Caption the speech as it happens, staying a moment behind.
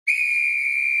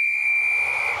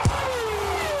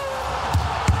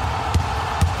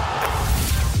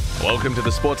Welcome to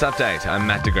the Sports Update. I'm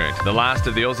Matt DeGroot. The last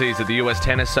of the Aussies at the US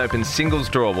Tennis Open singles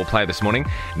draw will play this morning.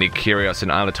 Nick Kyrgios and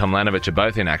Ajla Tomljanovic are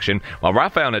both in action, while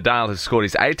Rafael Nadal has scored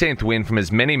his 18th win from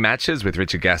as many matches with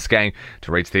Richard Gasquet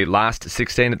to reach the last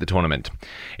 16 at the tournament.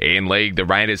 In League, the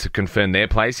Raiders have confirmed their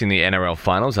place in the NRL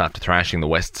finals after thrashing the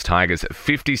West's Tigers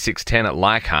 56-10 at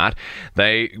Leichhardt.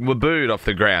 They were booed off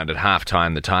the ground at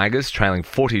half-time, the Tigers, trailing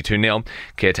 42-0.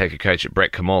 Caretaker coach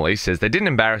Brett Kamali says they didn't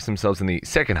embarrass themselves in the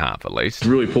second half, at least.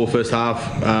 Really poor first half.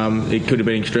 It could have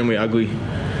been extremely ugly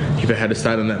if it had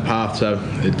stayed on that path. So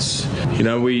it's,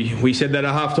 we said that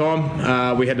at half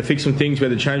time. We had to fix some things, we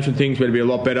had to change some things, we had to be a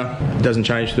lot better. It doesn't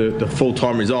change the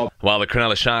full-time result. While the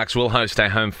Cronulla Sharks will host a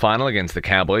home final against the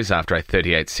Cowboys after a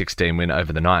 38-16 win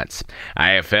over the Knights.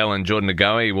 AFL and Jordan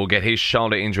Ngoe will get his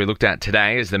shoulder injury looked at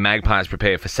today as the Magpies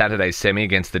prepare for Saturday's semi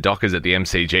against the Dockers at the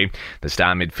MCG. The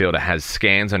star midfielder has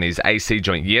scans on his AC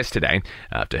joint yesterday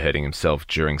after hurting himself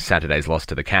during Saturday's loss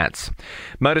to the Cats.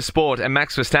 Motorsport, and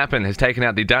Max Verstappen has taken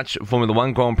out the Dutch Formula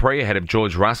 1 Grand Prix ahead of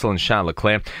George Russell and Charles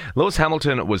Leclerc. Lewis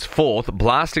Hamilton was fourth,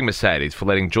 blasting Mercedes for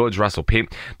letting George Russell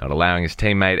pit, not allowing his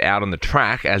teammate out on the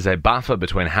track as a buffer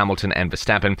between Hamilton and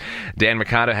Verstappen. Dan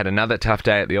Ricciardo had another tough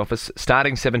day at the office,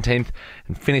 starting 17th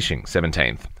and finishing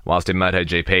 17th. Whilst in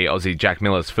MotoGP, Aussie Jack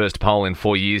Miller's first pole in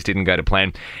 4 years didn't go to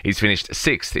plan. He's finished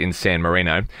 6th in San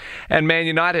Marino. And Man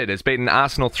United has beaten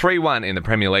Arsenal 3-1 in the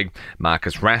Premier League.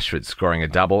 Marcus Rashford scoring a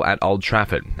double at Old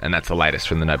Trafford. And that's the latest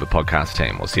from the Nova podcast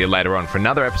team. We'll see you later on for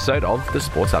another episode of the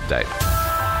Sports Update.